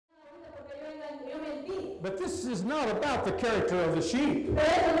But this is not about the character of the sheep. Pero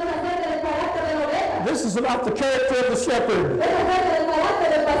eso no es acerca del carácter de la oveja. This is about the character of the shepherd. Es acerca del carácter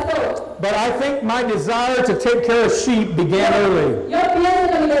del pastor. But I think my desire to take care of sheep began early. Yo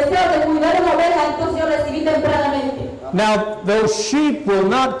pienso que mi deseo de cuidar una oveja entonces yo recibí tempranamente. Now, those sheep will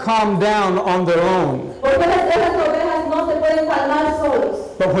not calm down on their own. Porque esas ovejas no se pueden calmar solos.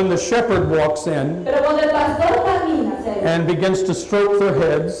 But when the shepherd walks in Pero cuando el pastor camina and begins to stroke their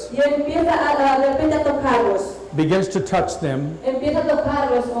heads, y empieza de repente a tocarlos, begins to touch them, empieza a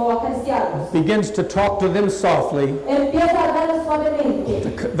tocarlos o a acariciarlos, begins to talk to them softly, empieza a hablarles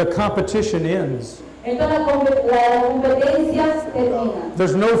suavemente, the competition ends. entonces la competencia termina.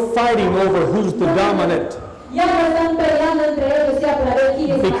 There's no fighting over who's the dominant, Ya no están peleando entre ellos ya para ver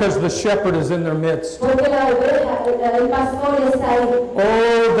quién es más. because the shepherd is in their midst. Porque la oveja, el pastor está ahí.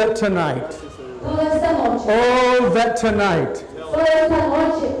 Oh, that tonight, Toda esta noche, oh, that tonight, toda esta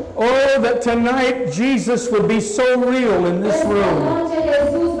noche, oh, that tonight Jesus would be so real in this esta room noche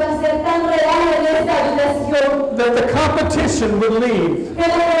Jesús va a ser tan real en esta habitación that the competition would leave, que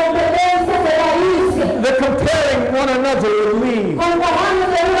la competencia se va a irse. the comparing one another would leave, Comparando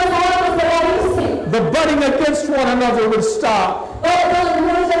de unos a otros se va a irse. the butting against one another would stop, Todos los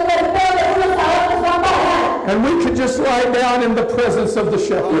muros se perpetúan de unos a otros van a parar. and we could just lie down in the presence of the Y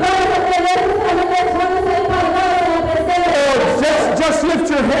shepherd. vamos a tener solamente personas ahí paradas en la presencia Oh, de Dios. just lift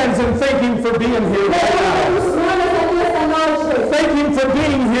your hands and thank him for being here right now. Tus manos aquí esta noche. Thank him for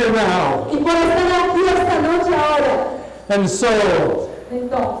being here now. Y por estar aquí esta noche ahora. And so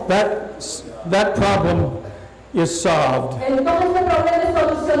Entonces, that problem is solved. este problema es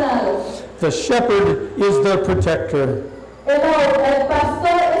solucionado. The shepherd is their protector. El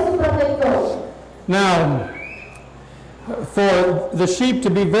pastor es su protector. Now, for the sheep to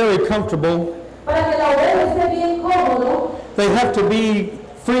be very comfortable, Para que la oveja esté bien cómodo, they have to be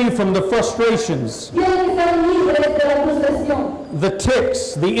free from the frustrations, tienen que ser libres de la frustración, the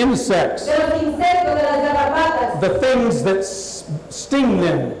ticks, the insects, de los insectos, de las garrapatas, the things that sting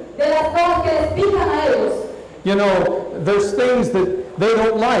them. de las cosas que les pican a ellos. You know, there's things that they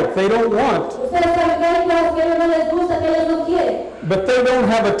don't like, they don't want, Ustedes saben que hay cosas que a ellos no les gusta, que ellos no quieren. but they don't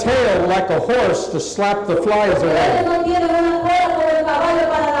have a tail like a horse to slap the flies Pero ellos away. no tienen una cola como el caballo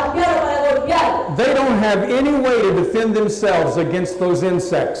para rapear o para golpear. They don't have any way to defend themselves against those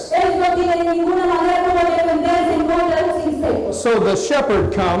insects. Ellos no tienen ninguna manera como defenderse en contra de los insectos. So the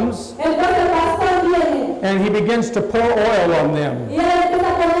shepherd comes Entonces el pastor viene and he begins to pour oil on them. y él empieza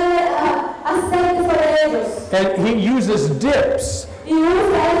a poner aceite sobre ellos. And he uses dips Y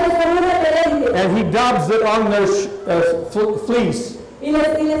usa eso como un repelente. and he dabs it on their fleece. Y les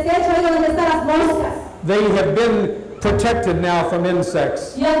echa ahí donde están las moscas. They have been protected now from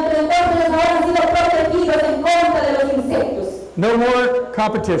insects. Y entonces ahora han sido protegidos en contra de los insectos. No more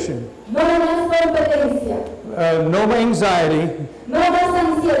competition, No hay más competencia. no anxiety, No más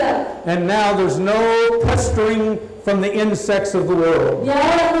ansiedad. and now there's no pestering from the insects of the world. Y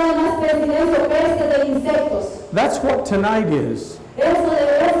ahora no hay más presidencia o peste de insectos. That's what tonight is. Eso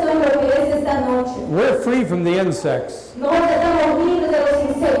es lo que es esta noche. We're free from the insects. Nosotros estamos libres de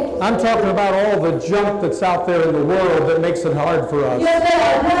los insectos. I'm talking about all the junk that's out there in the world that makes it hard for Yo us. estoy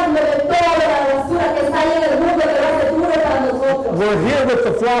hablando de toda la basura que está ahí en el mundo que va a ser dura para nosotros. We're here with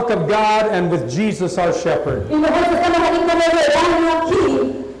the flock of God and with Jesus our shepherd. Y nosotros estamos aquí como rebaño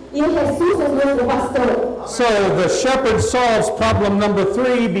aquí. Y Jesús es nuestro pastor. So the shepherd solves problem number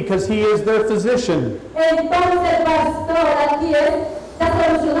 3 because he is their physician. Entonces el pastor aquí está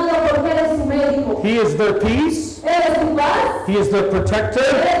solucionando porque él es su médico. He is their peace, Él es su paz, he is their él protector,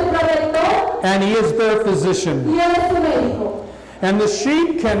 es su protector and he is their physician. y él es su médico. And the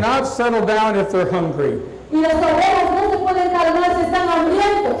sheep cannot settle down if they're hungry. Y las ovejas no se pueden calmar si están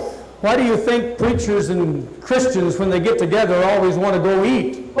hambrientos. Why do you think preachers and Christians, when they get together, always want to go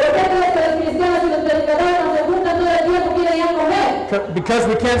eat? ¿Por qué crees que los cristianos y los predicadores cuando se juntan todo el tiempo quieren ir a comer? Because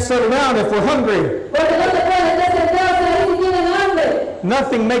we can't settle down if we're hungry. Porque no se pueden estar sentados ahí si tienen hambre.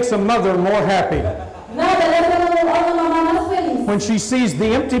 Nothing makes a mother more happy. Nada le hace a una mamá más feliz. When she sees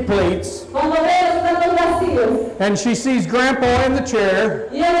the empty plates Cuando ve los platos vacíos and she sees Grandpa in the chair,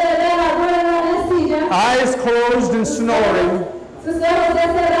 y él le ve a la abuela en la silla, eyes closed and snoring, sus ojos ya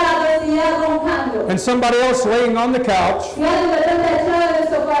cerrados y ya roncando. and somebody else laying on the couch, Y alguien de repente echado en el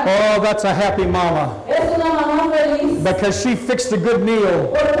sofá. oh, that's a happy mama Es una mamá feliz. because she fixed a good meal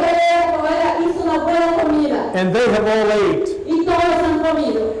Porque ella hizo una buena comida. and they have all ate Y todos han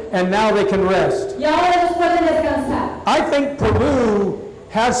comido. and now they can rest. Y ahora ellos pueden descansar. I think Peru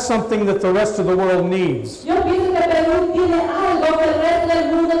has something that the rest of the world needs. Yo pienso que Perú tiene algo que el resto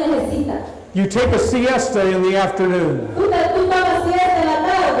del mundo necesita. You take a siesta in the afternoon Tú tomas siesta en la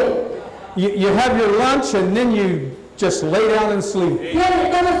tarde You have your lunch and then you just lay down and sleep.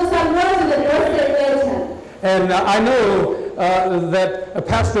 And I know that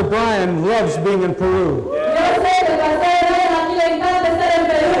Pastor Brian loves being in Peru.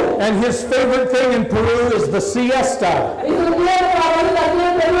 And his favorite thing in Peru is the siesta.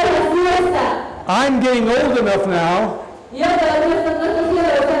 I'm getting old enough now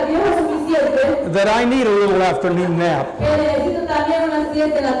that I need a little afternoon nap.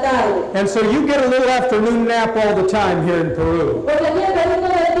 And so you get a little afternoon nap all the time here in Peru.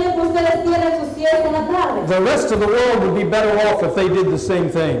 The rest of the world would be better off if they did the same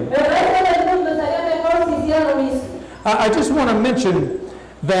thing. I just want to mention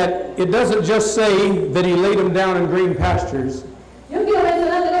that it doesn't just say that he laid them down in green pastures,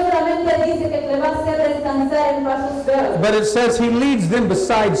 but it says he leads them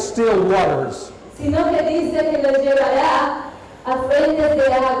beside still waters.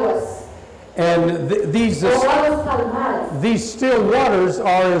 And these still waters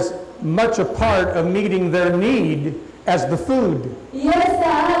are as much a part of meeting their need as the food.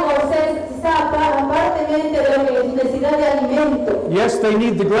 Yes, they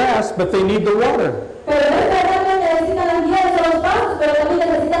need the grass, but they need the water.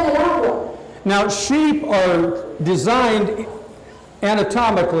 Now, sheep are designed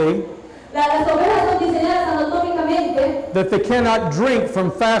anatomically that they cannot drink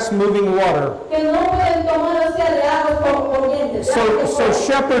from fast-moving water. So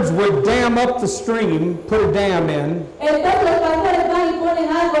shepherds would dam up the stream, put a dam in,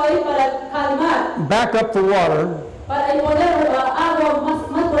 back up the water,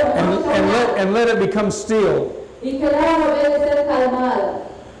 and let it become still.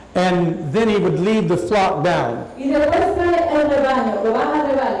 And then he would lead the flock down.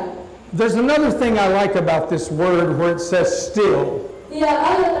 There's another thing I like about this word where it says still.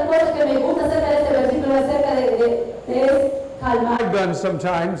 I've done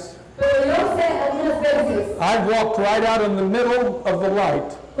sometimes. I've walked right out in the middle of the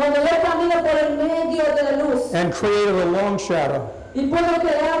light and created a long shadow.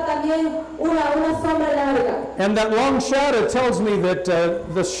 And that long shadow tells me that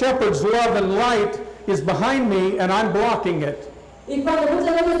the shepherd's love and light is behind me and I'm blocking it.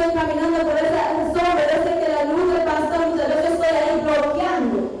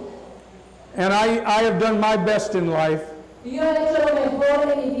 And I have done my best in life.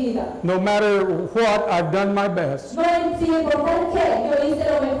 No matter what, I've done my best. But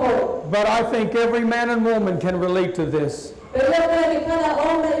I think every man and woman can relate to this.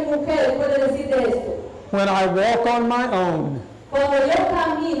 When I walk on my own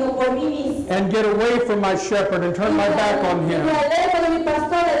and get away from my shepherd and turn my back on him,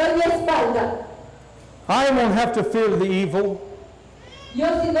 I won't have to fear the evil.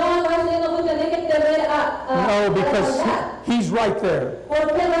 No, because he's right there.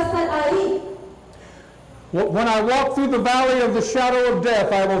 When I walk through the valley of the shadow of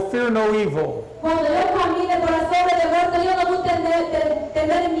death, I will fear no evil.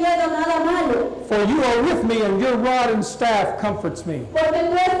 For you are with me, and your rod and staff comforts me.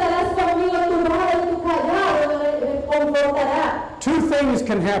 Two things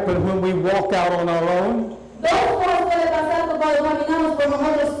can happen when we walk out on our own.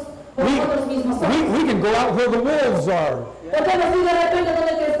 We can go out where the wolves are.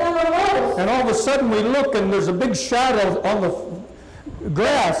 And all of a sudden we look and there's a big shadow on the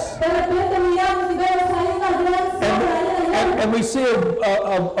grass. And we see a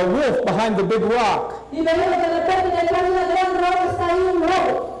wolf behind the big rock.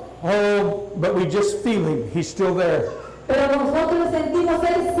 Oh, but we just feel him. He's still there.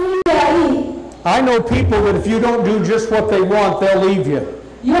 I know people that if you don't do just what they want, they'll leave you.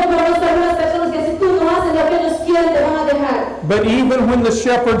 But even when the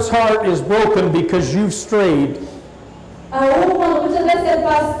shepherd's heart is broken because you've strayed,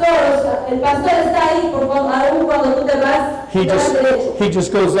 he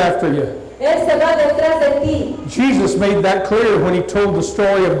just goes after you. Jesus made that clear when he told the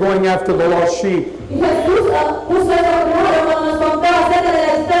story of going after the lost sheep.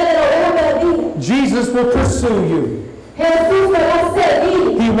 Jesus will pursue you.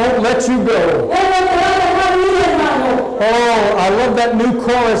 He won't let you go. Oh, I love that new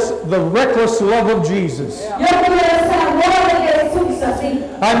chorus, the reckless love of Jesus.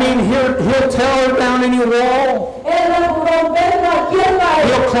 I mean, he'll tear down any wall.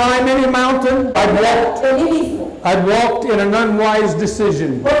 He'll climb any mountain. I've walked in an unwise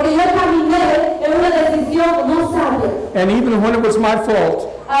decision. And even when it was my fault,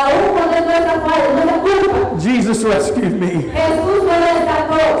 Jesus rescued me.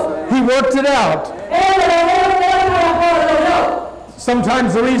 He worked it out.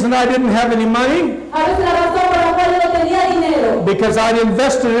 Sometimes the reason I didn't have any money, because I'd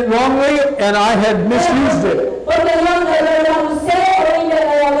invested it wrongly and I had misused it.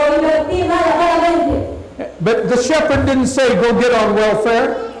 But the shepherd didn't say, go get on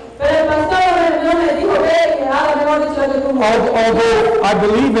welfare. Although I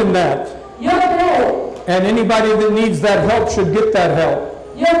believe in that. And anybody that needs that help should get that help.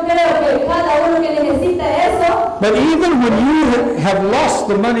 But even when you have lost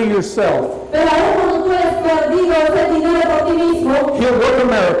the money yourself, He'll work a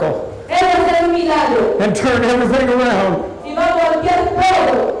miracle and turn everything around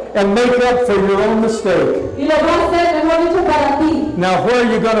and make up for your own mistake. Now, where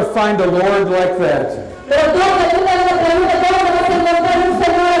are you going to find a Lord like that?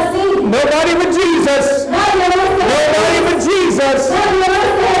 Nobody but Jesus. Nobody but Jesus.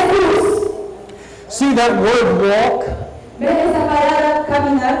 See that word walk?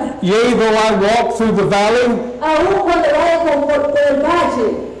 Yea, though I walk through the valley.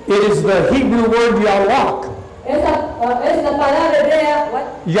 It is the Hebrew word yalak.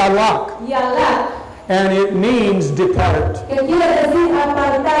 Yalak. And it means depart.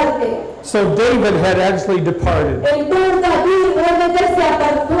 So David had actually departed.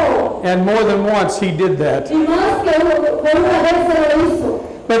 And more than once he did that.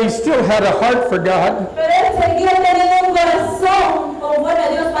 But he still had a heart for God.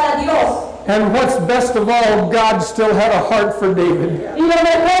 And what's best of all, God still had a heart for David.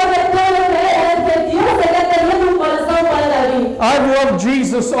 I've loved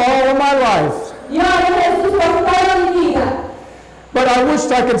Jesus all of my life. But I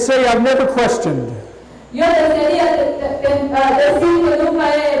wished I could say I've never questioned.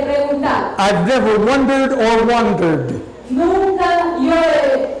 I've never wondered or wondered.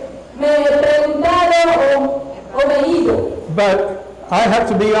 But I have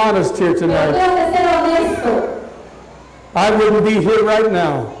to be honest here tonight. I wouldn't be here right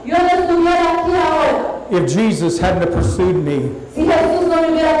now if Jesus hadn't pursued me.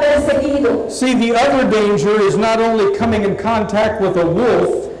 See, the other danger is not only coming in contact with a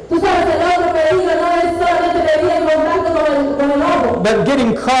wolf, but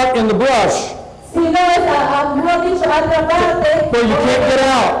getting caught in the brush where you can't get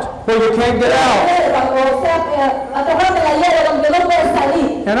out. Where you can't get out.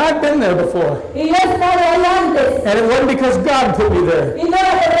 And I've been there before. And it wasn't because God put me there.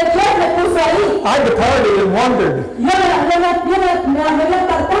 I departed and wandered.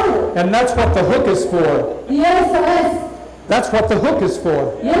 And that's what the hook is for. That's what the hook is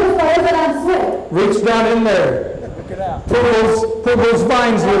for. Reach down in there. Pull those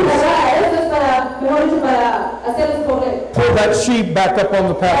vines loose. Pull that sheep back up on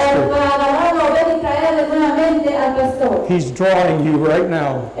the pasture. He's drawing you right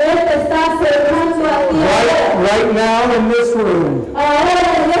now. Right now in this room.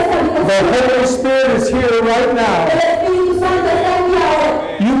 The Holy Spirit is here right now.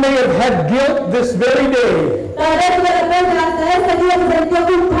 You may have had guilt this very day.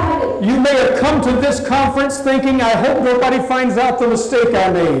 You may have come to this conference thinking, I hope nobody finds out the mistake I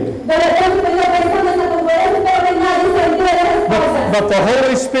made. But the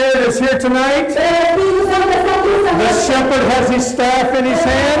Holy Spirit is here tonight. The shepherd has his staff in his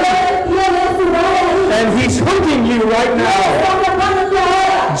hand. And he's hooking you right now.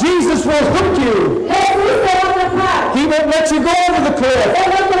 Jesus will hook you. He won't let you go over the cliff.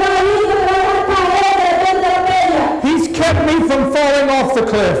 He's kept me from falling off the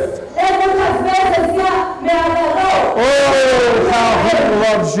cliff. Oh, how he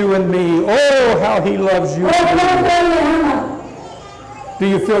loves you and me. Oh, how he loves you and me. Do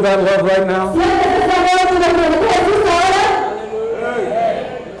you feel that love right now?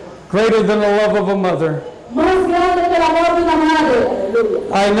 Greater than the love of a mother.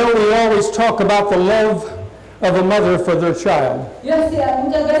 I know we always talk about the love of a mother for their child.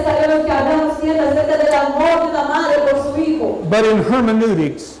 But in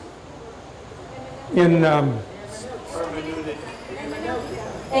hermeneutics,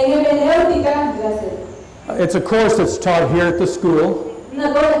 it's a course that's taught here at the school.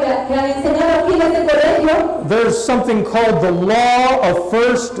 There's something called the law of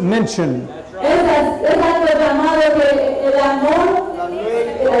first mention.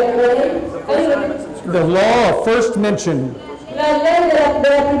 The law of first mention.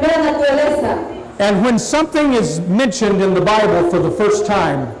 And when something is mentioned in the Bible for the first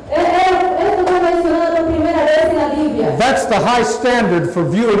time, that's the high standard for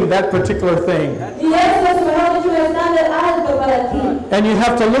viewing that particular thing. And you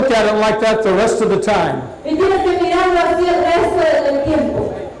have to look at it like that the rest of the time. Y tienes que mirarlo así el resto del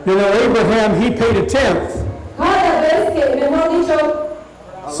tiempo. You know, Abraham, he paid a tenth. Cada vez que, mejor dicho,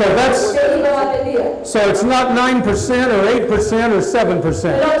 So that's, que iba a pedir. so it's not 9% or 8% or El 7%.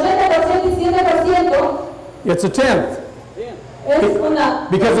 80% y 7% It's a tenth. es una...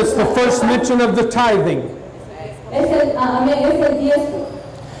 Because it's the first mention of the tithing. Es el diezmo.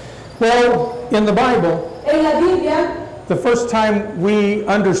 Well, in the Bible, En la Biblia, the first time we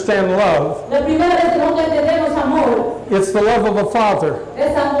understand love, la primera vez que nosotros entendemos amor, it's the love of a father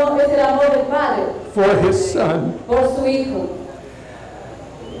es el amor del Padre for his son. por su Hijo.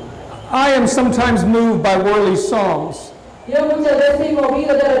 I am sometimes moved by worldly songs, Yo muchas veces soy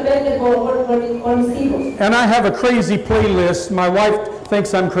movido de repente por mis hijos. and I have a crazy playlist. My wife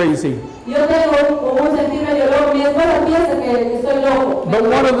thinks I'm crazy. Yo tengo como un sentir medio loco. Mi esposa piensa que soy loco. But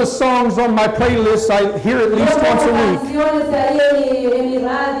one of the songs on my playlist I hear at Yo least once pongo a week canciones ahí en mi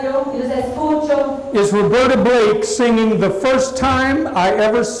radio y las escucho. is Roberta Blake singing "The First Time I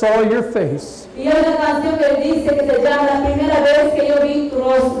Ever Saw Your Face." Y hay una canción que dice que se llama La primera vez que yo vi tu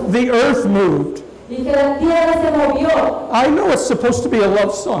rostro. The earth moved. Y que la tierra se movió. I know it's supposed to be a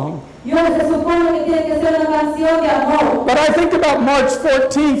love song, Yo se supone que tiene que ser una canción de amor. but I think about March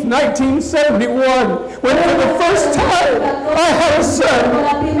 14th, 1971, when for the first time I had a son,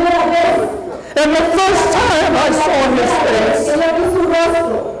 La primera vez and the first time I saw his face. que yo vi su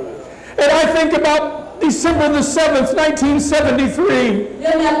rostro. And I think about December the 7th, 1973,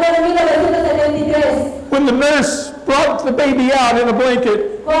 Yo me acuerdo en 1973, when the nurse brought the baby out in a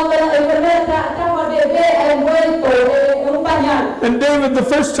blanket. cuando la enfermera trajo al bebé envuelto en un pañal. And David, the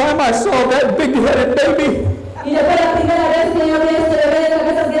first time I saw that big-headed baby, Y después la primera vez que yo vi este bebé de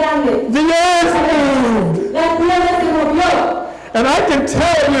cabezas grandes, the earth moved. la tierra se movió. And I can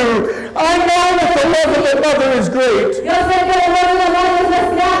tell you, I know that the love of a mother is great, Yo sé que el amor de una madre es más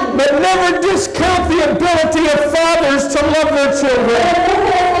grande, but never discount the ability of fathers to love their pero children. no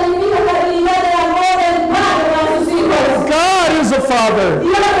se descalifica la habilidad del amor del padre para sus hijos. God is a father,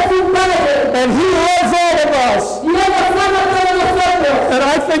 Dios es un padre. and He loves all of us. Dios nos ama a todos nosotros. And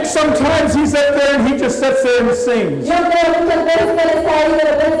I think sometimes He's up there and He just sits there and sings. Yo creo muchas veces que él está ahí de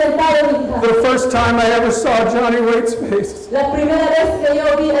repente sentado en mi casa. The first time I ever saw Johnny Waite's face. La primera vez que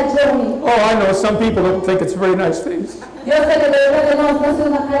yo vi a Johnny, Oh, I know some people don't think it's a very nice face. yo sé que de repente no es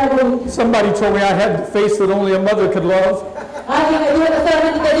una cara bonita. Somebody told me I had the face that only a mother could love. Alguien me dijo que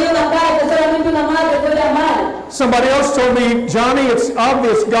solamente tenía una cara que solamente una madre puede amar. Somebody else told me, Johnny, it's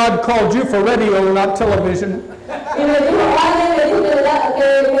obvious God called you for radio, not television. Y me dijo, alguien me dijo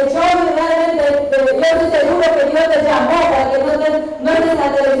que Johnny realmente, yo estoy seguro que Dios te llamó para que no estés en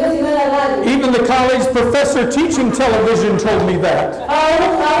la televisión sino en la radio. Even the college professor teaching television told me that. A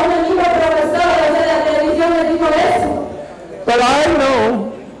un amigo profesor de la televisión me dijo eso. But I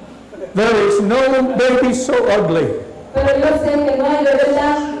know there is no baby so ugly Pero yo sé que no hay bebé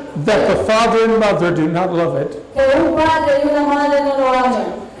tan that the father and mother do not love it. que un padre y una madre no lo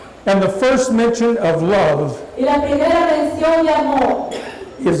aman. And the first mention of love Y la primera mención de amor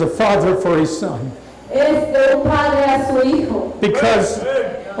is a father for his son. es de un padre a su hijo. Because,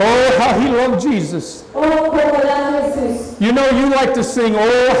 oh, how he loved Jesus. Oh, como la Jesús. You know, you like to sing,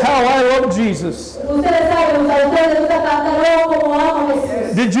 oh, how I love Jesus. Ustedes saben, a ustedes les gusta cantar, oh, como amo a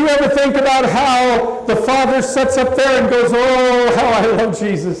Jesús. Did you ever think about how the father sits up there and goes, oh, how I love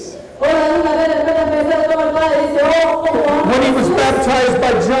Jesus? Ahora, una vez de repente pensé como el padre dice, oh, como amo a When he was Jesús. baptized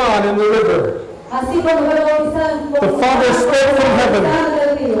by John in the river, Así cuando fue bautizado, the Father spoke from heaven.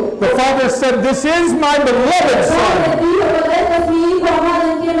 del río. The father said, this is my beloved Padre son, dijo, pero este es mi hijo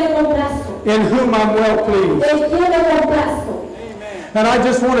amado en quien me complazco. in whom I'm well pleased. En quien me complazco. And I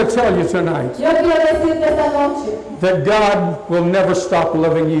just want to tell you tonight Yo quiero decirte esta noche that God will never stop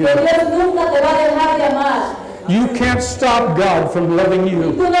loving you. que Dios nunca te va a dejar de amar. You can't stop God from loving Y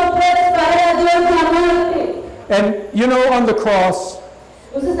you. tú no puedes parar a Dios de amarte. And you know, on the cross,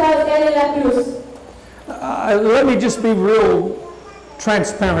 Usted sabe que Él en la cruz. let me just be real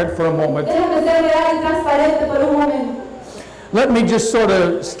transparent for a moment. Déjame ser real y transparente por un momento. Let me just sort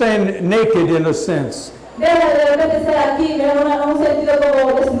of stand naked in a sense. Déjame de repente ser aquí, un sentido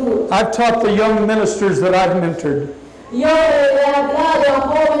como desnudo. I've taught the young ministers that I've mentored Yo he hablado a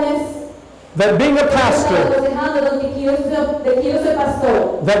jóvenes that being a pastor, aconsejando de que yo soy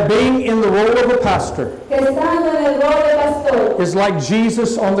pastor, that being in the role of a pastor que estando en el rol de pastor is like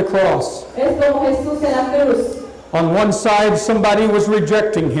Jesus on the cross. es como Jesús en la cruz. On one side, somebody was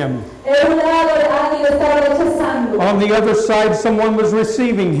rejecting him. En un lado alguien lo estaba rechazando. On the other side, someone was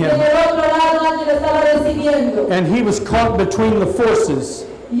receiving Y en him. el otro lado alguien lo estaba recibiendo. And he was caught between the forces.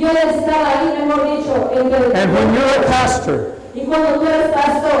 Y él estaba ahí, mejor dicho, entre And when you're a pastor, Y cuando tú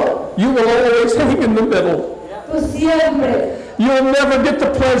estás solo, you will always hang in the middle. tú siempre, You'll never get the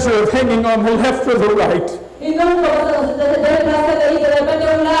pleasure of hanging on the left or the right. y nunca vas a tener placer de ir de repente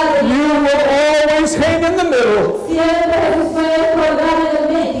a un lado. You will always hang in the middle, Siempre Jesús puede colgar en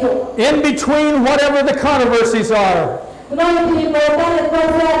el medio. in between whatever the controversies are. No importa cuál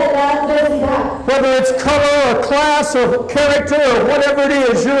sea de la adversidad. Whether it's color or class or character or whatever it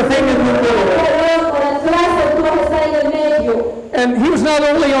is, you're hanging in the middle. O la clase, tú vas a estar en el medio. And he was not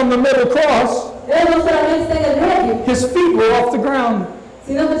only on the middle cross, Él no solamente está en el medio, his feet were off the ground,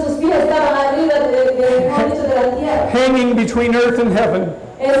 sino que sus pies estaban arriba de la tierra. hanging between earth and heaven.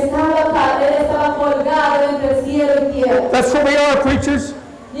 Él estaba colgado entre el cielo y tierra. That's what we are, preachers.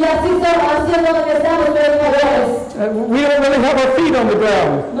 Y así es donde estamos, predicadores. We don't really have our feet on the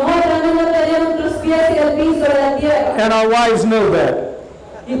ground. Nosotros no tenemos nuestros pies en el piso de la tierra. And our wives know that.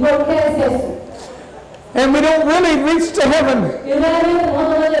 ¿Y por qué es eso? And we don't really reach to heaven. Y realmente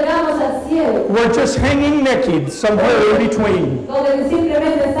nosotros no llegamos al cielo. We're just hanging naked somewhere in between. Donde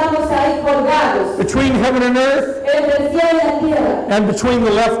simplemente estamos ahí colgados. Between heaven and earth, Entre el cielo y la tierra. and between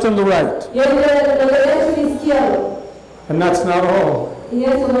the left and the right. Y entre lo derecho y izquierdo. And that's not all. Y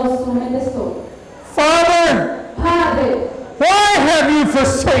eso no solamente es todo. Father, Padre, why have you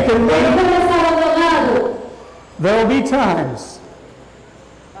forsaken ¿por qué me? me has abandonado? There'll be times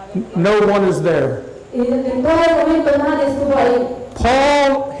no one is there. Y en todo momento nadie estuvo ahí.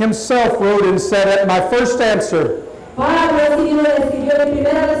 Paul himself wrote and said, at my first answer, Pablo escribió mi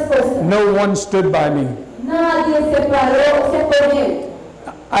primera respuesta. no one stood by me. Nadie se paró, se ponía.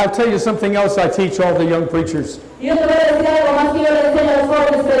 I'll tell you something else I teach all the young preachers. Y yo te voy a decir algo más que yo le enseño a los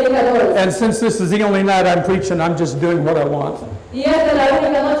jóvenes predicadores. And since this is the only night I'm preaching, I'm just doing what I want. Y esta es la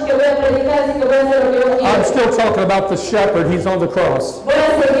única noche que voy a predicar, así que voy a hacer lo que yo I'm quiero. still talking about the shepherd. He's on the cross. Voy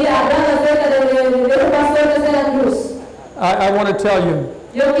a seguir hablando acerca de ese pastor que está en la cruz. I want to tell you,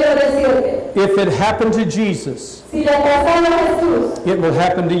 Yo quiero decirte, if it happened to Jesus, si le pasara a Jesús, it will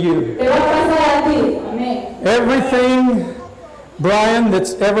happen to you. te va a pasar a ti. Amén. Everything, Brian,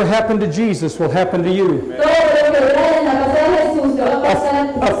 that's ever happened to Jesus will happen to you. Todo lo que le vaya a pasar a Jesús te va a pasar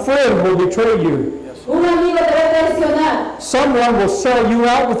a ti. A friend will betray you. Un amigo te va a traicionar. Someone will sell you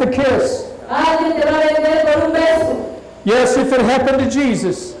out with a kiss. Alguien te va a vender por un beso. Yes, if it happened to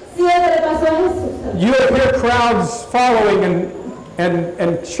Jesus, Si eso le pasó a Jesús. you'll hear crowds following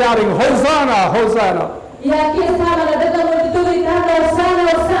and shouting, Hosanna, Hosanna. Y aquí estaba la multitud gritando,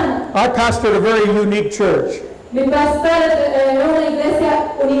 Osana, Osana. I pastored a very unique church, Mi pastor es una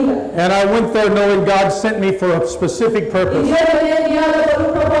iglesia unida. and I went there knowing God sent me for a specific Y purpose, Dios me había enviado por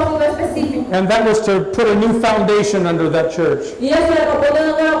un propósito específico. and that was to put a new foundation under that church, Y eso era para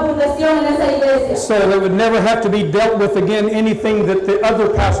poner una nueva fundación en esa iglesia. so that it would never have to be dealt with again anything that the other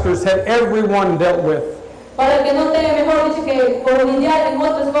pastors had everyone dealt with. Para que no tenga, mejor dicho, que por lidiar en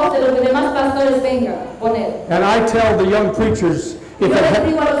otras cosas de los demás pastores vengan a poner. And I tell the young preachers, Yo les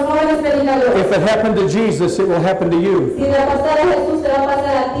digo a los jóvenes predicadores, if it happened to Jesus, it will happen to you. si le pasara a Jesús, te va a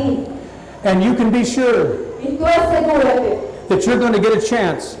pasar a ti. And you can be sure Y tú asegúrate, that you're going to get a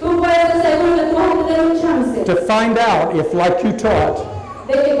chance tú puedes estar seguro que tú vas a tener un chance to find out if, like you taught,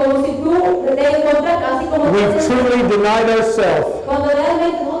 de que como si tú te encontras así como we've tú truly denied ourselves, cuando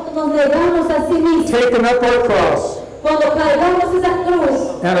realmente nosotros nos negamos a sí mismos, taken up our cross, cuando cargamos esa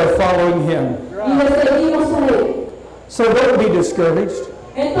cruz and are following Him. y le seguimos a Él. So don't be discouraged.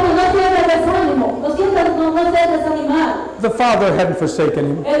 Entonces no sientas desánimo, no seas desanimado. The Father hadn't forsaken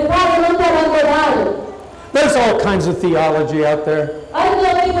him. El Padre no te ha abandonado. There's all kinds of theology out there, Hay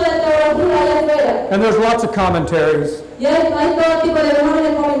todo tipo de teología allá afuera. and there's lots of commentaries. Y hay todo tipo de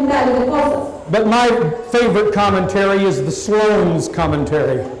mejores comentarios, de cosas. But my favorite commentary is the Sloan's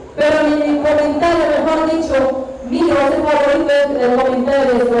commentary. Pero mi comentario, mejor dicho, mío, es el favorito del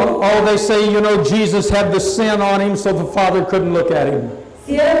comentario de Dios. Oh, they say, you know, Jesus had the sin on him, so the Father couldn't look at him.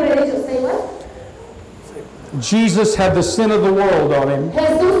 Siempre he dicho, ¿say what? Jesus had the sin of the world on him,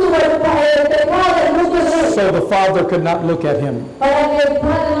 Jesús tuvo el pecado del mundo entero, so the Father could not look at him. para que el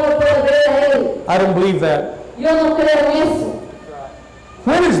Padre no lo pueda ver a Él. I don't believe that. Yo no creo en eso.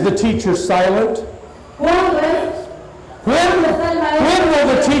 When is the teacher silent? ¿Cuándo es? When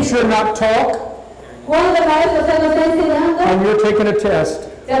will the teacher not talk ¿Cuándo el maestro se nos está enseñando? when you're taking a test?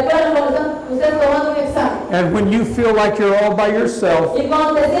 ¿Se acuerdan cuando están ustedes tomando un examen? And when you feel like you're all by yourself, Y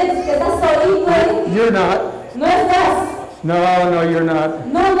cuando te sientes que estás solito ahí, you're not. no estás. No, you're not.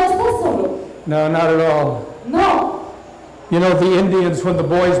 No estás solo. No, not at all. No. You know, the Indians, when the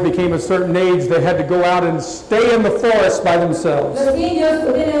boys became a certain age, they had to go out and stay in the forest by themselves. Los indios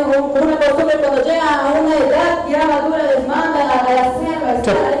tienen una costumbre cuando llegan a una edad ya madura les mandan a la selva a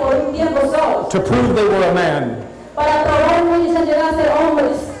estar por un tiempo solos To prove they were a man. para probar un niño se llega a ser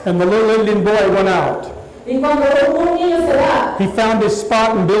hombres. And the little Indian boy went out. Y cuando un niño se va, He found his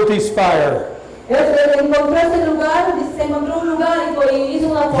spot and built his fire. encontró ese lugar, se encontró un lugar y hizo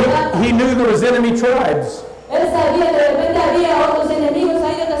una fogata. He knew there was enemy tribes. Él sabía que de repente había otros enemigos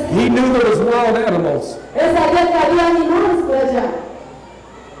ahí en He knew there was wild animals. Él sabía que había animales por allá.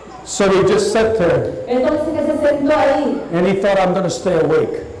 So he just sat there. Entonces que se sentó ahí And he thought, I'm going to stay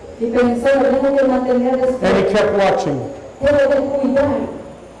awake. y pensó, tengo que mantener And he despierto. kept watching. Tengo que cuidar.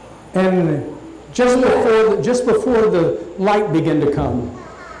 And just before the light began to come,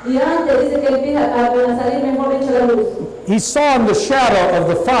 Y antes dice que empieza a salir, mejor dicho, la luz. he saw in the shadow of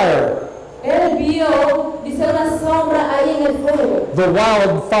the fire Él vio, dice, una sombra ahí en el fuego. the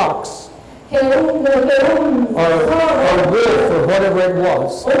wild fox Que un or zorro, wolf or whatever it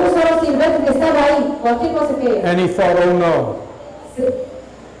was. o un zorro silvestre que estaba ahí, cualquier cosa que era. And he thought, oh no,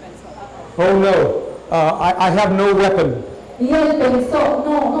 oh no, I have no weapon. Y él pensó,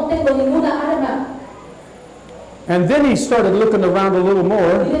 no tengo ninguna arma. And then he started looking around a little Y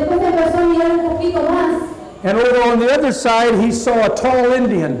more. después empezó a mirar un poquito más. And over on the other side, he saw a tall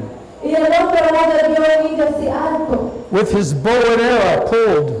Indian Y del otro lado vio un niño así alto, with his bow and arrow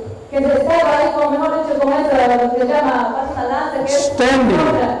pulled, que se estaba ahí, como mejor dicho, con esa, lo que se llama una lanza, que es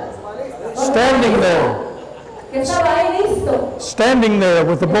standing there, que estaba ahí listo, standing there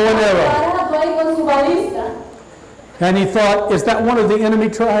with the bow and arrow. parado ahí con su balista. And he thought, is that one of the enemy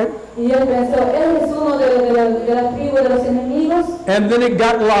tribe? Y él pensó, él es uno de la tribu de los enemigos. And then it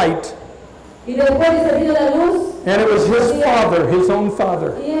got light, Y después se vino la luz. and it was his father, his own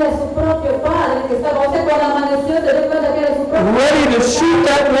father, Y era su propio padre que estaba, o sea, cuando amaneció se dio cuenta que era su propio ready to shoot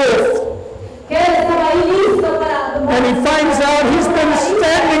that wolf. que él estaba ahí listo para... And he finds out he's been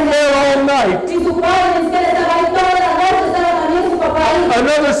standing there all night. Y su padre dice que él estaba ahí toda la noche, estaba también su papá ahí.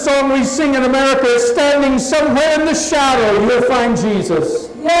 Another song we sing in America is standing somewhere in the shadow, you'll find Jesus.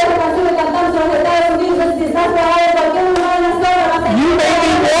 Y otra canción que cantamos en los Estados Unidos, si estás por ahí en cualquier lugar en la zona, vas a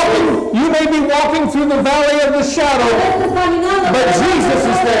You may be walking through the valley of the shadow, estás caminando, but Jesus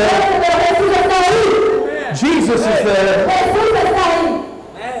is there. pero Jesús está ahí. Jesus is there. Jesús está ahí.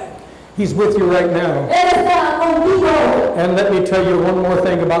 He's with you right now. Él está contigo. And let me tell you one more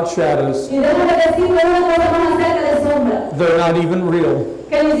thing about shadows. Y déjame decirle una cosa más acerca de sombra, They're not even real.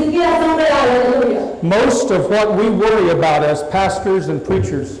 que ni siquiera son reales, aleluya. Most of what we worry about as pastors and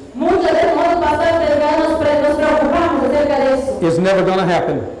preachers Muchas veces nosotros pastores nos preocupamos acerca de eso, is never going to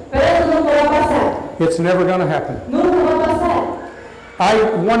happen. pero eso nunca va a pasar. It's never going to happen. Nunca va a pasar. I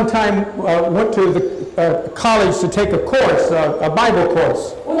one time went to the college to take a course, a Bible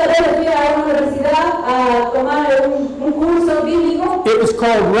course. Una vez fui a una universidad a tomar un curso bíblico It was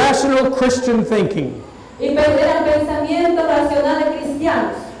called Rational Christian Thinking. y eran pensamientos racionales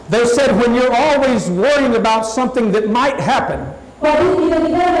cristianos. They said when you're always worrying about something that might happen, Y me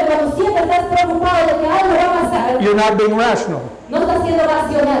dijeron que cuando siempre estás preocupado de que algo va a pasar, you're not being rational. no estás siendo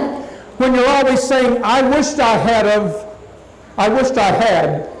racional. When you're always saying, I wished I had,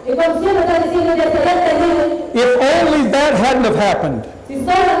 Y cuando siempre estás diciendo que sería terrible, if only that hadn't have happened. si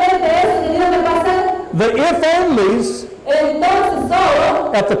solamente eso tenía que pasar, The if onlys entonces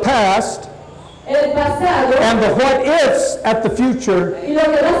solo at the past el pasado and the what ifs at the future y lo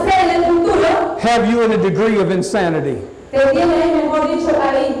que va a ser en el futuro have you in a degree of insanity. te tiene ahí, mejor dicho,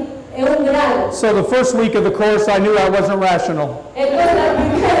 ahí en un grado. So the first week of the course, I knew I wasn't rational. Entonces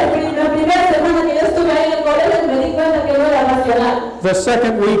la primera semana que yo estuve ahí en el colegio me di cuenta que no era racional. The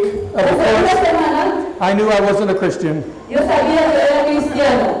second week of La the segunda course, semana I knew I wasn't a Christian, yo sabía que era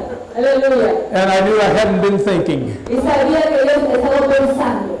cristiano. Aleluya. and I knew I hadn't been thinking. Y sabía que yo estaba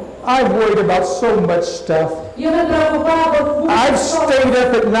pensando. I've worried about so much stuff. Yo me preocupaba por I've muchas cosas. stayed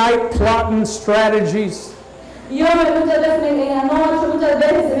up at night plotting strategies. Yo muchas veces en la noche, muchas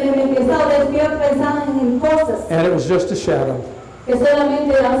veces me estaba despierto pensando en cosas And it was just a shadow. que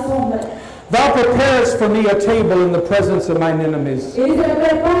solamente eran sombras. Thou preparest for me a table in the presence of mine enemies. Y dice, me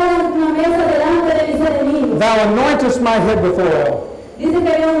preparan una mesa delante de mis enemigos. Thou anointest my head with oil, Dice que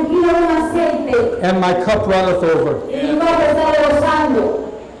me ungido con aceite and my cup runneth over. y mi copa está rebosando.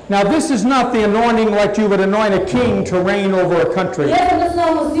 Now this is not the anointing like you would anoint a king to reign over a Y country. eso no es una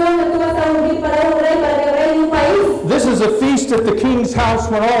unción que tú vas a ungir para un rey, para que reine un país. This is a feast at the king's house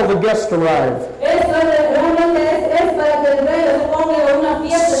when all the guests arrive. Eso realmente es para que el rey se ponga una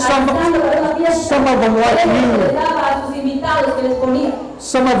fiesta, alistando para una fiesta. some of them like Él you. les daba a sus invitados que les ponía.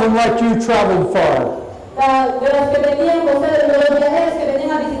 Some of them like you traveled far. De los que venían, de los viajeros que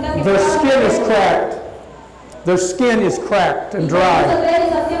venían a visitar, que Their estaban skin is lejos. cracked. Their skin is cracked and Y muchas dry. de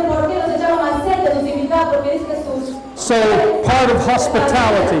ellos hacían, ¿por qué los echaban aceite a sus invitados? Porque dice que sus So part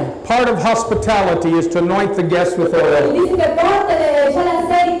of hospitality is to anoint the guests with Y oil dice que parte de echar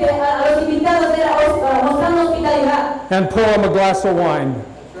aceite a los invitados era mostrando hospitalidad. and pour them a glass of wine.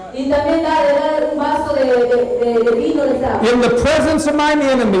 Y también dar un vaso de vino les da. In the presence of mine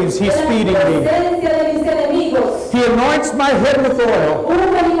enemies, he's feeding En me. la presencia de mis enemigos. He anoints my head with oil,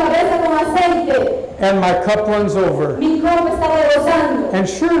 Unge mi cabeza con aceite. and my cup runs over. Mi copa está rebosando. And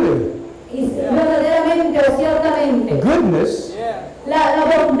surely, Y verdaderamente o ciertamente, goodness la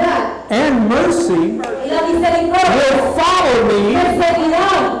bondad and mercy y la misericordia will follow me me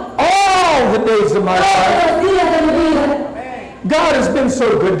seguirán all the days of my todos life. los días de mi vida. God has been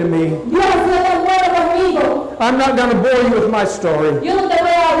so good to me. Dios ha sido tan bueno conmigo. I'm not going to bore you with my story, Yo no te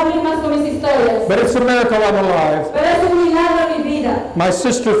voy a aburrir más con mis historias, but it's a miracle I'm alive. pero es un milagro en mi vida. My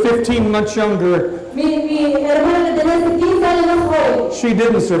sister, 15 months younger, Mi hermana que tenía 15 años más joven, she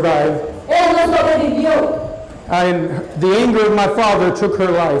didn't survive. ella no sobrevivió. And the anger of my father took her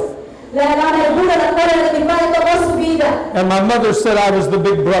life. La amargura, la cólera de mi padre tomó su vida. And my mother said I was the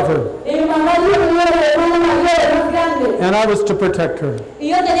big brother, Y mi mamá dijo que yo era la hermana mayor, la más grande. and I was to protect her. Y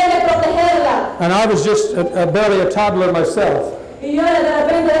yo tenía que protegerla. And I was just barely a toddler myself. Y yo era de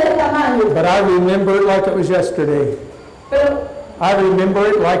repente de ese tamaño. But I remember it like it was yesterday. Pero I remember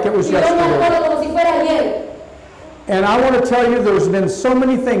it like it was yo me yesterday. acuerdo como si fuera ayer. And I want to tell you there's been so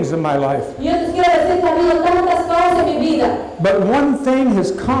many things in my life. Y yo les quiero decir que ha habido tantas cosas en mi vida. But one thing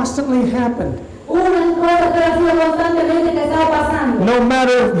has constantly happened. Una cosa que ha sido constantemente que estaba pasando. No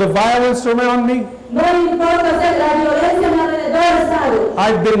matter the violence around me, No importa ser la violencia a mi alrededor, ¿sabe?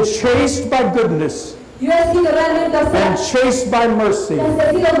 I've been chased by goodness Yo he sido realmente and chased by mercy all all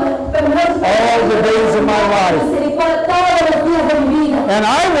the days of my life. todos los días de mi vida. And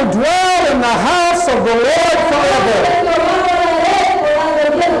I will dwell in the house of the Lord forever.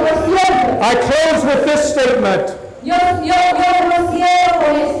 I close with this statement.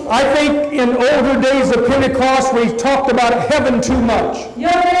 I think in older days of Pentecost we talked about heaven too much. We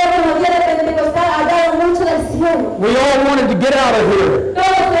all wanted to get out of here.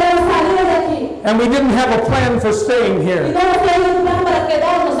 And we didn't have a plan for staying here.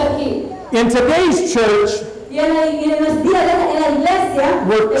 In today's church,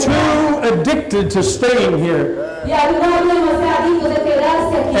 we're too addicted to staying here.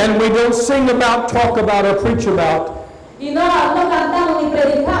 And we don't sing about, talk about, or preach about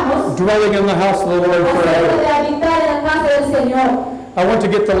dwelling in the house of the Lord forever. I went to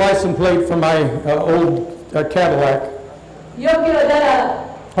get the license plate from my old Cadillac,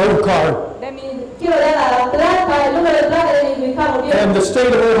 old car. And the state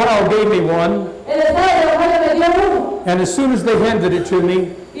of Ohio gave me one. And as soon as they handed it to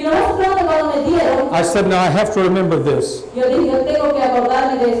me, I said, now I have to remember this.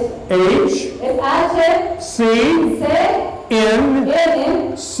 H, C, N,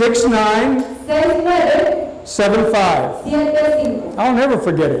 6975. I'll never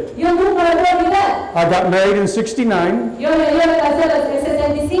forget it. I got married in 69.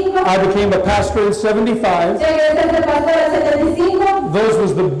 I became a pastor in 75. Those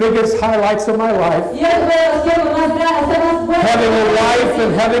was the biggest highlights of my life. Having a wife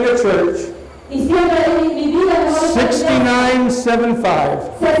and having a church.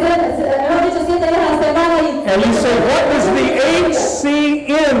 6975. And you say, what does the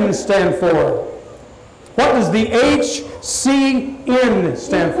HCN stand for? What does the HCN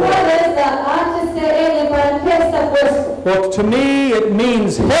stand for? Well, to me, it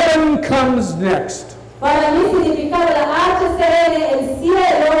means heaven comes next.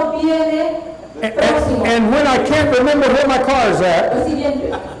 And when I can't remember where my car is at,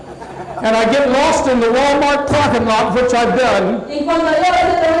 and I get lost in the Walmart parking lot, which I've done,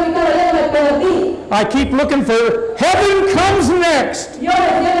 I keep looking for heaven comes next.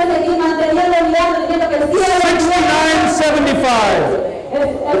 6975.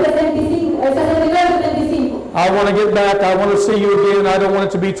 I want to get back. I want to see you again. I don't want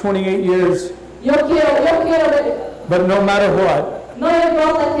it to be 28 years. But no matter what,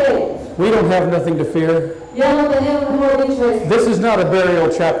 we don't have nothing to fear. This is not a burial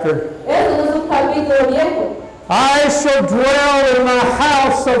chapter. I shall dwell in the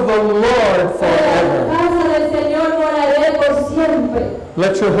house of the Lord forever.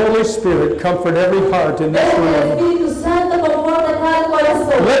 Let your Holy Spirit comfort every heart in this room.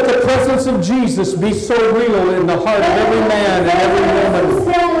 Let the presence of Jesus be so real in the heart of every man and every woman.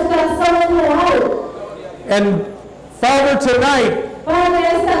 And Father, tonight,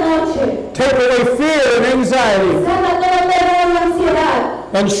 take away fear and anxiety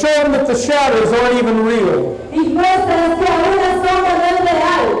and show them that the shadows aren't even real.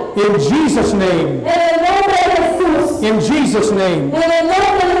 In Jesus' name. In Jesus' name. En el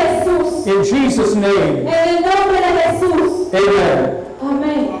nombre de Jesús. In Jesus' name. En el nombre de Jesús. Amen.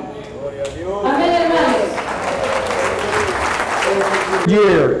 Amén. Amén, hermanos.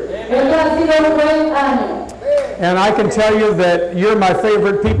 Year. Esto ha sido un buen año. And I can tell you that you're my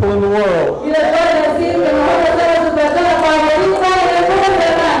favorite people in the world. Y les puedo decir que nosotros somos su persona favorita en el mundo,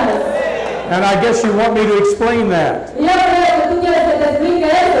 hermanos. And I guess you want me to explain that. Y yo creo que tú quieres que te explique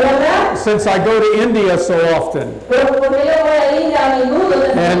eso, ¿verdad? Since I go to India so often. Pero porque yo voy a ir a menudo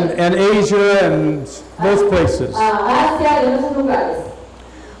también. And Asia and those places. A Asia y en esos lugares.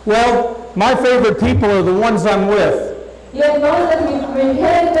 Well, my favorite people are the ones I'm with. Y entonces mi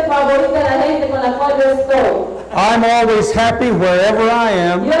gente favorita, la gente con la cual yo estoy. I'm always happy wherever I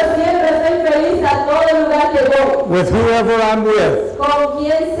am. Yo siempre estoy feliz a todo lugar que voy. With whoever I'm with. Con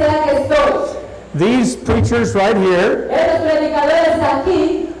quien sea que estoy. These preachers right here. Estos predicadores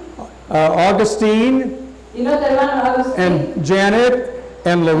aquí. Augustine. Y nuestro hermano Agustín. And Janet.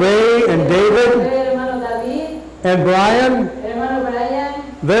 And Lorraine. And David. Hermano David. And Brian. Hermano Brian.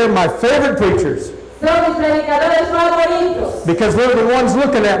 They're my favorite preachers. Son mis predicadores favoritos. Because they're the ones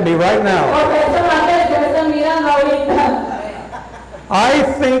looking at me right now. Porque son aquellos que me están mirando ahorita. I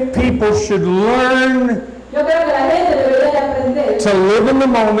think people should learn Yo creo que la gente debería de aprender. To live in the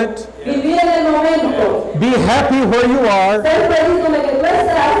moment. Vivir en el momento. Be happy where you are. Ser feliz donde que tú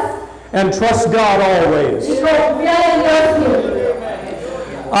estás. And trust God always. Y confiar en Dios siempre.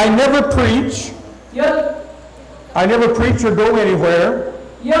 I never preach. I never preach or go anywhere.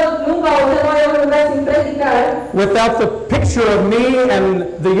 Yo nunca voy a un lugar sin predicar. Without the picture of me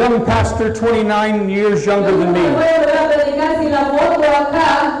and the young pastor 29 years younger than me.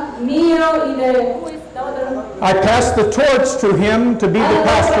 I passed the torch to him to be the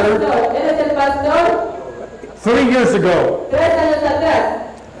pastor 3 years ago.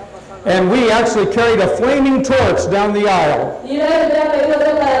 And we actually carried a flaming torch down the aisle.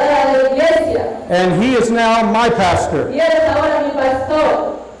 And he is now my pastor.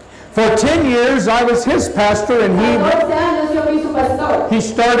 For 10 years, I was his pastor, and he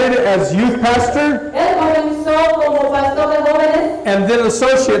started as youth pastor, and then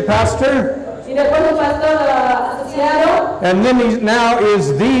associate pastor, and then he now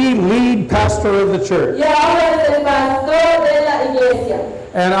is the lead pastor of the church.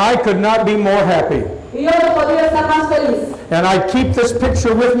 And I could not be more happy. And I keep this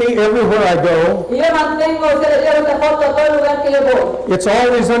picture with me everywhere I go. It's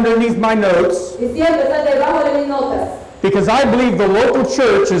always underneath my notes. Because I believe the local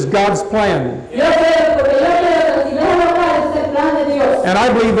church is God's plan. And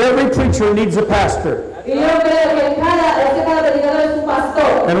I believe every preacher needs a pastor.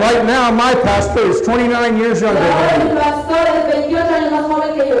 And right now my pastor is 29 years younger than me.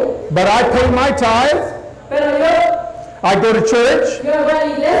 But I pay my tithe. I go to church.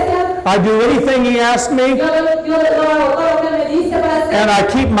 I do anything he asks me. And I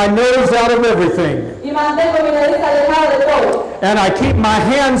keep my nose out of everything. And I keep my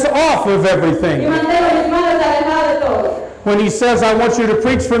hands off of everything. When he says, I want you to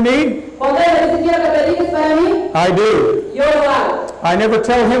preach for me, I do. I never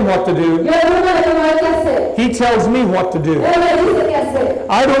tell him what to do. He tells me what to do.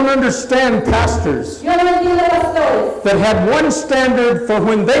 I don't understand pastors that had one standard for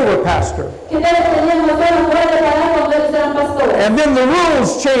when they were pastor. And then the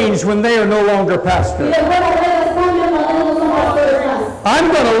rules change when they are no longer pastor.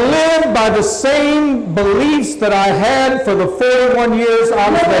 I'm going to live by the same beliefs that I had for the 41 years I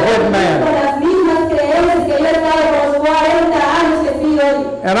was the head man.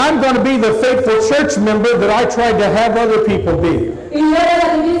 And I'm going to be the faithful church member that I tried to have other people be.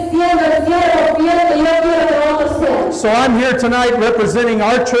 So I'm here tonight representing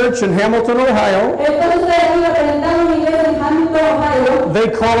our church in Hamilton, Ohio. They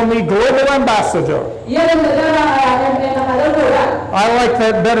call me Global Ambassador. I like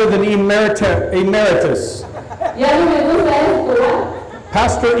that better than emeritus.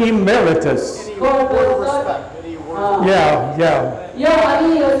 Pastor Emeritus. Yeah.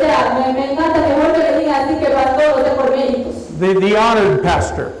 The honored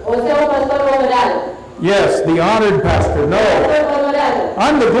pastor. Yes, the honored pastor. No.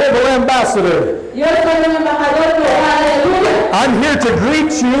 I'm the global ambassador. I'm here to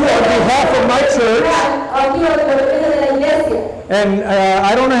greet you on behalf of my church. And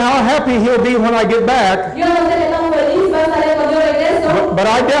I don't know how happy he'll be when I get back. But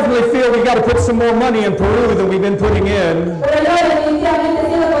I definitely feel we got to put some more money in Peru than we've been putting in.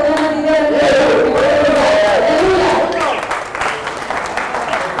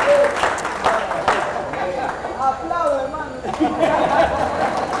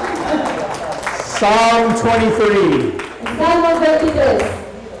 23. Salmos 23.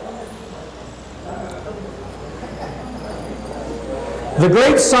 The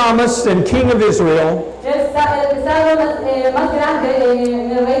great psalmist and king of Israel, El salmo más grande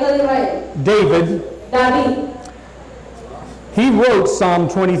en el reino de Israel. David, David. he wrote Psalm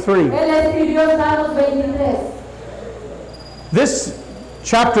 23. Él escribió Salmos 23. This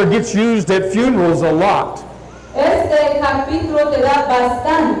chapter gets used at funerals a lot, Este capítulo te da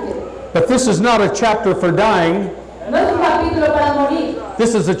bastante. but this is not a chapter for dying. No es un capítulo para morir.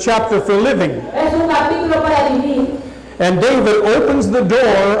 This is a chapter for living. Es un capítulo para vivir. And David opens the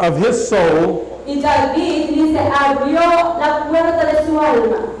door of his soul Y David dice, abrió la puerta de su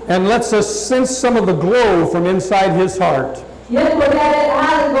alma. and lets us sense some of the glow from inside his heart. Y él podía ver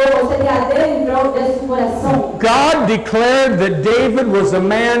algo, o sea, de adentro de su corazón. God declared that David was a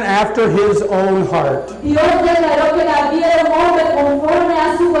man after his own heart. Dios declaró que David era un hombre conforme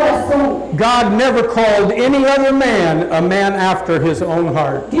a su corazón. God never called any other man a man after his own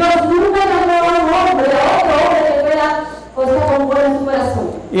heart. Dios nunca llamó a un hombre, a otro hombre que fuera, o sea, conforme a su corazón.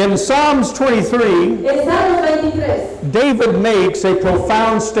 In Psalms 23, En Salmos 23, David makes a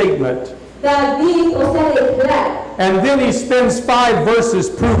profound statement, David, o sea, declara. and then he spends 5 verses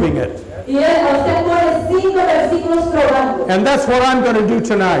proving it. Y él, o sea, pone 5 versículos probando. And that's what I'm going to do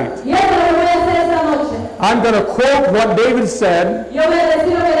tonight. Y eso es lo que voy a hacer esta noche. I'm going to quote what David said Yo voy a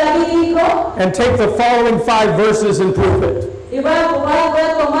decir lo que David dijo and take the following 5 verses and prove it. y voy a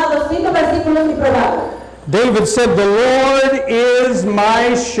tomar los 5 versículos y probarlo. David said, "The Lord is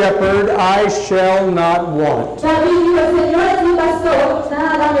my shepherd, I shall not want." David dijo, el Señor es mi pastor,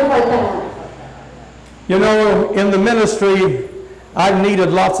 nada me faltará. You know, in the ministry, I've needed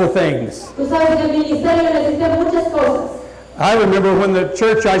lots of things. Tú sabes que en el ministerio necesité muchas cosas. I remember when the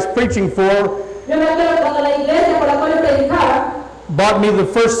church I was preaching for Yo me acuerdo cuando la iglesia por la cual yo predicaba bought me the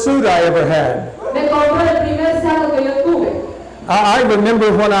first suit I ever had. me compró el primer saco que yo tuve. I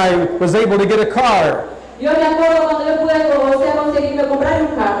remember when I was able to get a car. Yo me acuerdo cuando yo pude, o sea, conseguirme comprar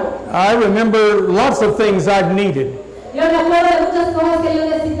un carro. I remember lots of things I've needed, Yo me acuerdo de muchas cosas que yo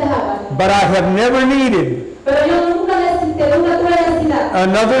necesitaba. but I have never needed Pero yo nunca necesité, nunca tuve necesidad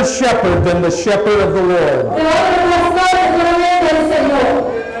another shepherd than the shepherd of the Lord. de otro pastor que solamente el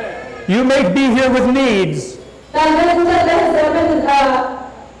Señor. You may be here with needs. Tal vez muchas veces de repente,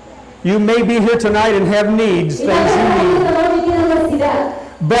 You may be here tonight and have needs, y tal things vez you need. no tienes necesidad.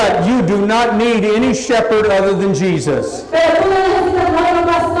 But you do not need any shepherd other than Jesus. Pero tú no necesitas otro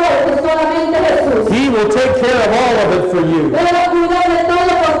pastor que solamente Jesús. He will take care of all of it for you. Él va a cuidar de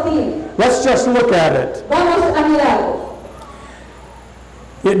todo por ti. Let's just look at it. Vamos a mirarlo.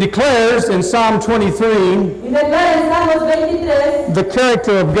 It declares in Psalm 23 Y declara en Salmos 23 the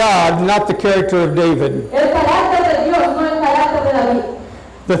character of God, not the character of David. el carácter de Dios, no el carácter de David.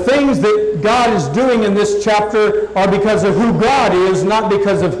 The things that God is doing in this chapter are because of who God is, not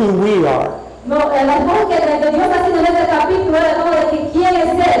because of who we are. No, las cosas que Dios hace en este capítulo era todo de que quién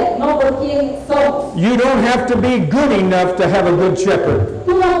es Él, no por quién somos. You don't have to be good enough to have a good shepherd.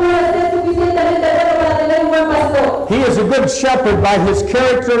 Tú no puedes ser suficientemente bueno para tener un buen pastor. He is a good shepherd by his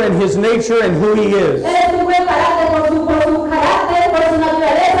character and his nature and who he is. Él es un buen carácter por su carácter, por su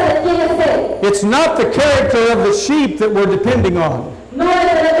naturaleza de quién es Él. It's not the character of the sheep that we're depending on. No es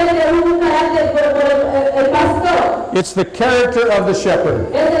de repente un carácter por el pastor, It's the character of the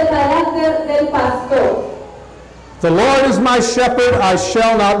shepherd. es el carácter del pastor. The Lord is my shepherd, I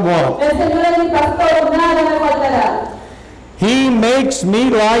shall not want. El Señor es mi pastor, nada me faltará. He makes me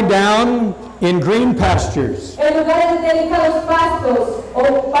lie down in green pastures. En lugares de delicados pastos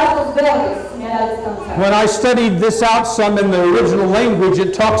o pastos verdes me hará descansar. When I studied this out some in the original language,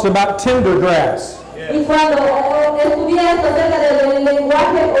 it talks about tender grass. Y cuando estudié esto acerca del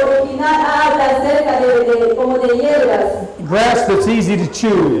lenguaje original, habla acerca de como de hierbas. Grass that's easy to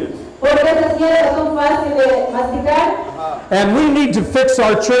chew. Porque esas hierbas son fáciles de masticar. And we need to fix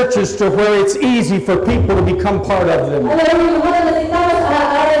our churches to where it's easy for people to become part of them. Nosotros necesitamos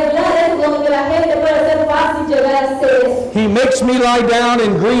arreglar eso donde la gente puede ser fácil llegar a hacer eso. He makes me lie down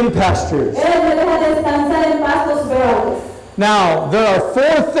in green pastures. Él me deja descansar en pastos verdes. Now, there are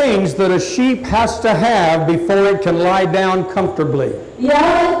 4 things that a sheep has to have before it can lie down comfortably. Y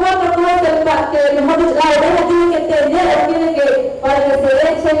ahora hay 4 cosas que mejor dicho, la oveja tiene que tener o tiene que, para que se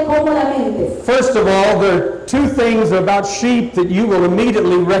eche cómodamente. First of all, there are 2 things about sheep that you will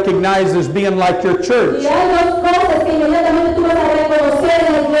immediately recognize as being like your church. Y hay 2 cosas que inmediatamente tú vas a reconocer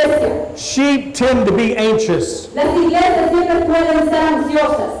en la iglesia. Sheep tend to be anxious. Las iglesias siempre pueden ser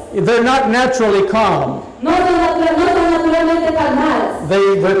ansiosas. They're not naturally calm. No son naturalmente calmadas.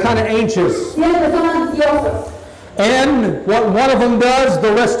 They're kind of anxious. Siempre son ansiosas. And what one of them does,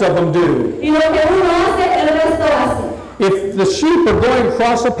 the rest of them do. Y lo que uno hace, el resto hace. If the sheep are going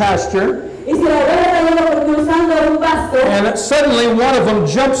across a pasture, Y si la oveja está yendo cruzando un pasto, and suddenly one of them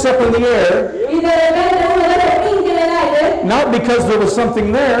jumps up in the air, y de repente uno de ellos brinca en el aire, not because there was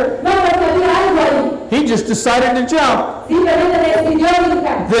something there, no porque había algo ahí, he just decided to jump. simplemente decidió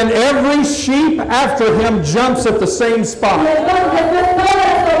brincar. Then every sheep after him jumps at the same Y spot. entonces después todas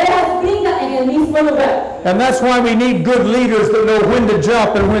las ovejas brincan en el mismo lugar. And that's why we need good leaders that know when to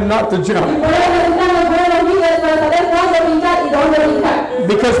jump and when not to Y jump. por eso necesitamos buenos líderes para saber cuándo brincar y dónde brincar.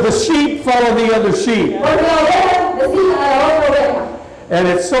 Because the sheep follow the other sheep. Porque la oveja decide a la otra oveja. And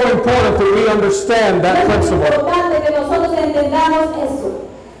it's so important that we understand that Es principle. importante que nosotros entendamos eso.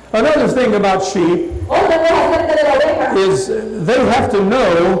 Another thing about sheep Otra cosa acerca de la oveja is they have to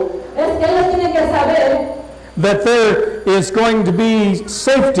know es que ellos tienen que saber that there is going to be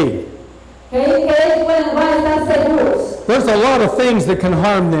safety. que ellos van a estar seguros. There's a lot of things that can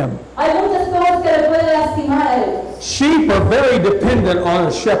harm them. Hay muchas cosas que le pueden lastimar a ellos. Sheep are very dependent on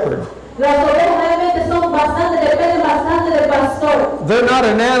a shepherd. Las ovejas realmente dependen bastante del pastor. They're not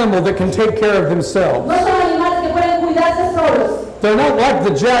an animal that can take care of themselves. No son animales que pueden cuidarse solos. They're not like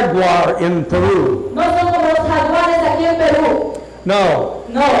the jaguar in Peru. No son como los jaguares aquí en Perú. No,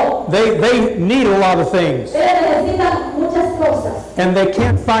 No. they need a lot of things, Ellos necesitan muchas cosas. and they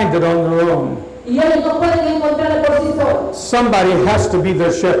can't find it on their own. Y ellos no pueden encontrarlo por sí solos. Somebody has to be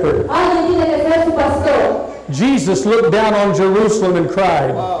their shepherd. Alguien tiene que ser su pastor. Jesus looked down on Jerusalem and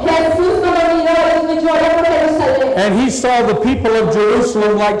cried. Jesús cuando miró y lloró por Jerusalén. And he saw the people of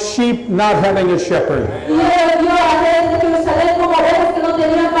Jerusalem like sheep not having a shepherd. Y él vio a la gente de Jerusalén como ovejas que no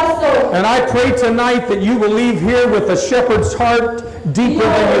tenían pastor. And I pray tonight that you will leave here with a shepherd's heart deeper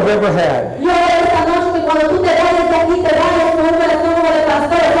than you've ever had. Yo esta noche que cuando tú te vayas de aquí te vayas con un corazón como de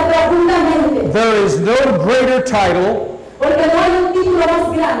pastor, esa profundamente. There is no greater title Porque no hay un título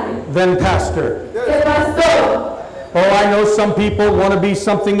más grande than pastor. que pastor. Oh, I know some people want to be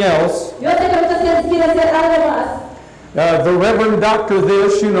something else. Yo sé que muchas veces quieren ser algo más. The reverend doctor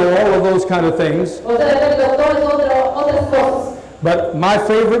this, you know, all of those kind of things. O sea, el doctor es otras cosas. But my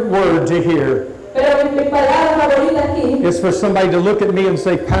favorite word to hear Pero mi palabra favorita aquí is for somebody to look at me and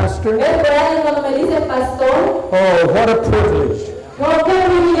say, Pastor, es por alguien cuando me dice pastor. oh, what a privilege. No, qué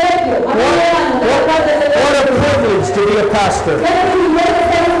privilegio. A mí me dan, de la parte de What a privilege to be a pastor. qué privilegio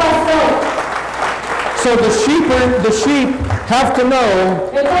ser un pastor. So the sheep have to know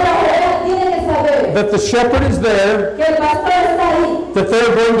Entonces la oveja tiene que saber that the shepherd is there, que el pastor está ahí, that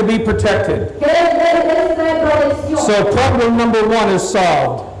they're going to be protected. que él trae protección. So problem number one is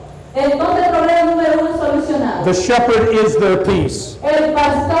solved. Entonces el problema número uno es solucionado. The shepherd is their peace. El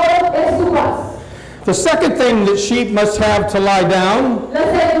pastor es su paz. The second thing that sheep must have to lie down La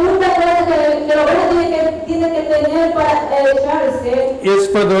segunda cosa que la oveja tiene que tener para echarse, is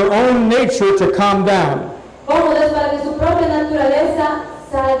for their own nature to calm down. como es para que su propia naturaleza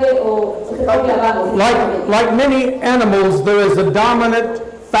salga o se ponga abajo. Like many animals, there is a dominant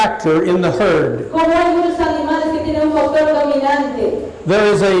factor in the herd. Como hay muchos animales que tienen un factor dominante, There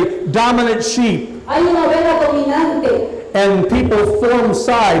is a dominant sheep, hay una oveja dominante. and people form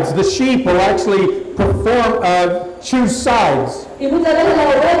sides. The sheep will actually choose sides. Y muchas veces la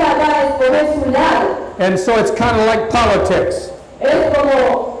oveja va a escoger su lado. And so it's kind of like politics. Es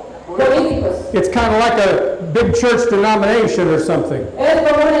como políticos. It's kind of like a big church denomination or something. Es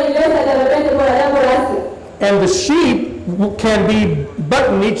como una iglesia de repente por allá por así. And the sheep can be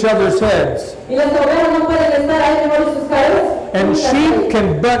butting each other's heads. Y las ovejas no pueden estar ahí por sus cabezas. And sheep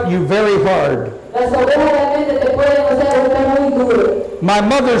can butt you very hard. Las ovejas realmente te pueden hacer golpear muy duro. My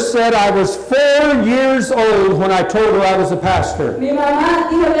mother said I was 4 years old when I told her I was a pastor. Mi mamá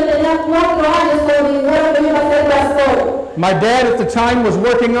dijo que tenía 4 años cuando me dijeron que iba a ser pastor. My dad at the time was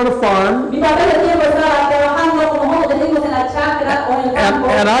working on a farm, Mi papá de tiempo estaba trabajando como nosotros decimos en la chacra o en el campo.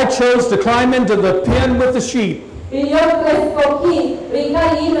 and I chose to climb into the pen with the sheep. Y yo escogí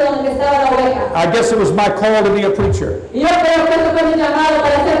brincar y irme donde estaba la oveja. I guess it was my call to be a preacher. Y yo creo que eso fue mi llamado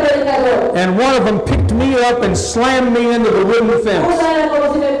para ser predicador. And one of them picked me up and slammed me into the wooden fence. Una era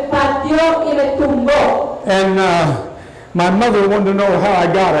como si me partió y me tumbó. And my mother wanted to know how I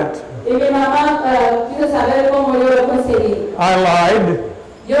got it. Y mi mamá quiso saber cómo yo lo conseguí. I lied.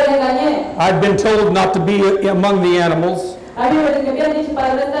 Yo le engañé. I'd been told not to be among the animals. A mí me habían dicho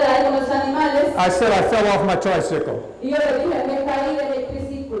para no estar ahí con los animales. I said I fell off my tricycle. Y yo le dije, me caí del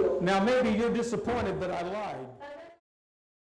triciclo. Now maybe you're disappointed that I lied.